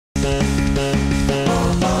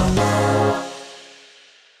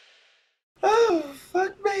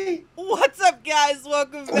guys,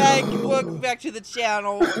 welcome back. Welcome back to the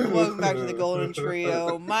channel. Welcome back to the Golden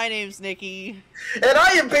Trio. My name's Nikki. And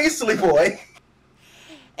I am Basically Boy.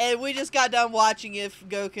 And we just got done watching If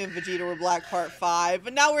Goku and Vegeta Were Black Part 5.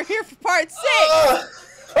 And now we're here for Part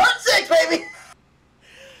 6! Part 6, baby!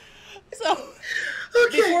 So,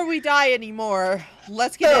 before we die anymore,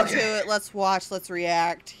 let's get into it. Let's watch, let's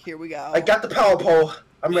react. Here we go. I got the power pole.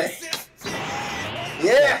 I'm ready.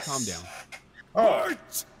 Yes! Calm down. Oh.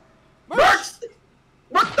 March!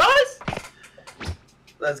 Guys!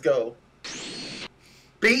 Let's go.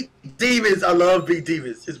 Beat Demons. I love Beat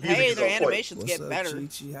Demons. His music is their on animations point. get better.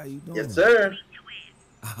 Chi-Chi? How you doing? Yes, sir.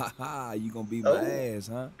 Haha, you gonna beat my ass,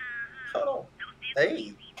 huh? Hold on.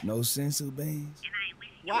 Hey. No sensu beans?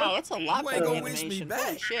 Wow, that's a lot You ain't of gonna wish me animation. back.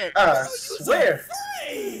 Holy shit. I swear.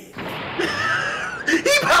 He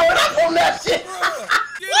powered up on that shit.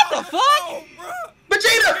 What the fuck?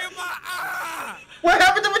 Vegeta! What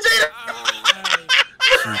happened to Vegeta?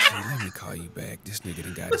 Chi-Chi, let me call you back. This nigga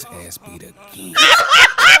done got his ass beat again.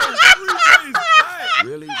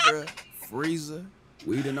 Really, bruh? Frieza?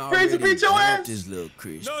 We done already beat your ass? this little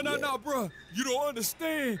Chris. No, bro. You don't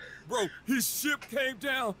understand. Bro, his ship came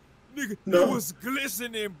down. Nigga, No. it was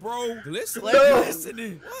glistening, bro. Glistening?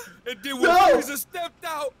 Glistening. And then when Frieza stepped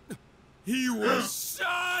out, he was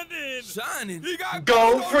shining. Shining? He got Go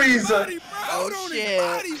gold on his Frieza. body, bro. Oh, Gold on shit.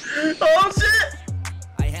 his body. Oh, shit.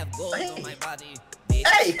 I have gold on my body, bitch.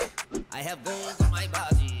 Hey. I have gold on my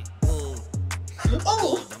body. Oh,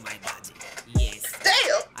 Oh. gold on my body. Yes.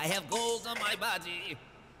 Damn. I have gold on my body.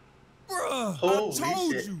 Bruh, Holy I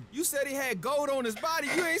told shit. you. You said he had gold on his body.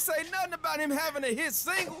 You ain't say nothing about him having a hit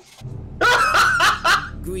single.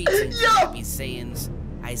 Greetings, Yo. happy Saiyans.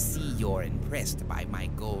 I see you're impressed by my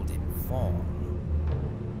golden form.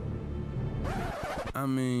 I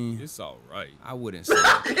mean, It's all right. I wouldn't say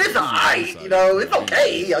It's alright, you know. It's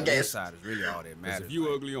okay, I the guess. inside is really all that matters. If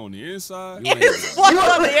you ugly on the inside, You ain't It's what's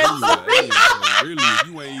on the inside. really, if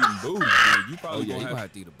you ain't eating booty, then you Oh probably yeah, you gonna gonna have.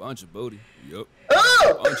 have to eat a bunch of booty. Yup.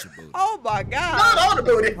 Oh. Bunch of booty. Oh my god. Not all the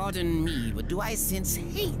booty. Pardon me, but do I sense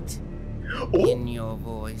hate Oh, in your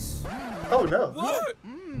voice? oh no. What?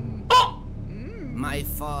 Oh. My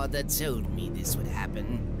father told me this would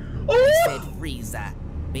happen. He Oh. said, Frieza,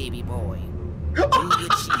 baby boy, when you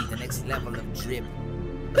achieve the next level of drip,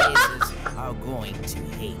 lasers are going to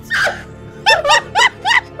hate.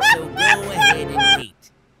 So go ahead and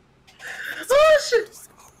hate. Oh shit.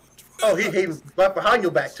 Oh, he hates right behind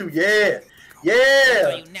your back too. Yeah. What are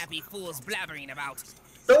Yeah. you nappy fools blabbering about?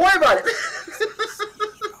 Don't worry about it.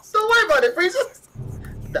 Don't worry about it, Frieza.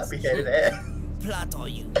 That beheaded ass. Plot all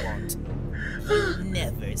you want. You'll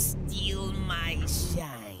never steal my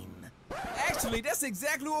shine. Actually, that's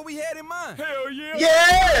exactly what we had in mind. Hell yeah.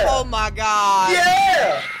 Yeah. Oh my god.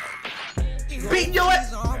 Yeah. Beating your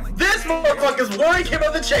ass. This motherfucker's wearing him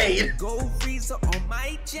on the chain. Go Frieza on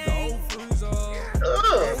my chain.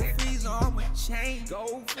 Ugh. Frieza on my chain.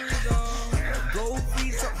 Go Frieza. Go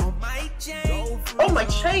Frieza on my chain. Oh, my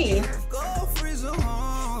chain. Go Frieza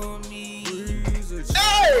on me.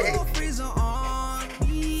 Hey. Go Frieza on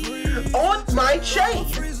me. On my chain.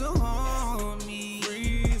 Frieza on me.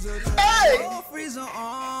 Hey. Go Frieza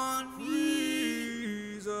on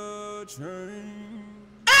me.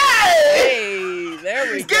 Hey. Hey,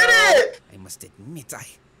 there we go. Get it. I must admit, I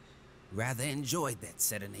rather enjoyed that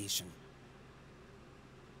serenation.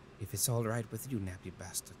 If it's all right with you, nappy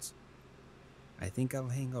bastards, I think I'll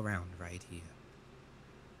hang around right here.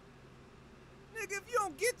 Nigga, if you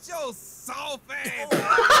don't get your soft ass,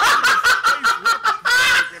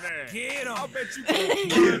 Get him. I bet you Get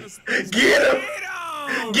him. get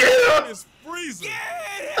on. Get him. It's freezing.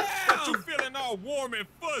 Get But you him. feeling all warm and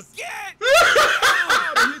fuzzy. Get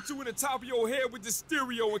I'm gonna hit you in the top of your head with the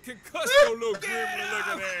stereo and concuss your little gremlin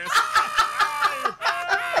looking ass.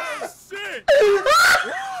 Oh, shit.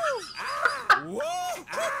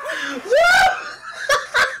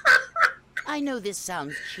 I know this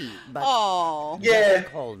sounds cheap, but Oh. Yeah.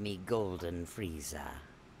 call me Golden Frieza.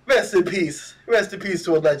 Rest in peace. Rest in peace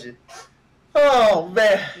to a legend. Oh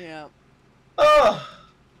man. Yeah. Oh.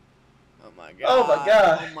 Oh my god. Oh my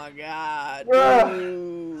god. Oh my god. Bruh.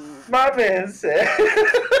 Ooh. My man said.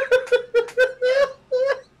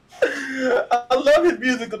 I love his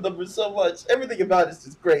musical numbers so much. Everything about it is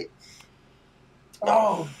just great.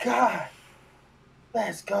 Oh god.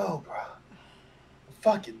 Let's go, bro. I'm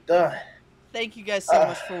fucking done. Thank you guys so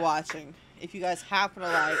much for watching. If you guys happen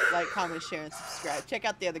to like, comment, share, and subscribe. Check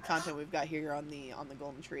out the other content we've got here on the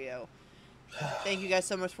Golden Trio. Thank you guys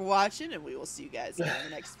so much for watching, and we will see you guys in the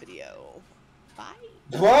next video. Bye.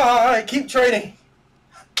 Bye. Keep training.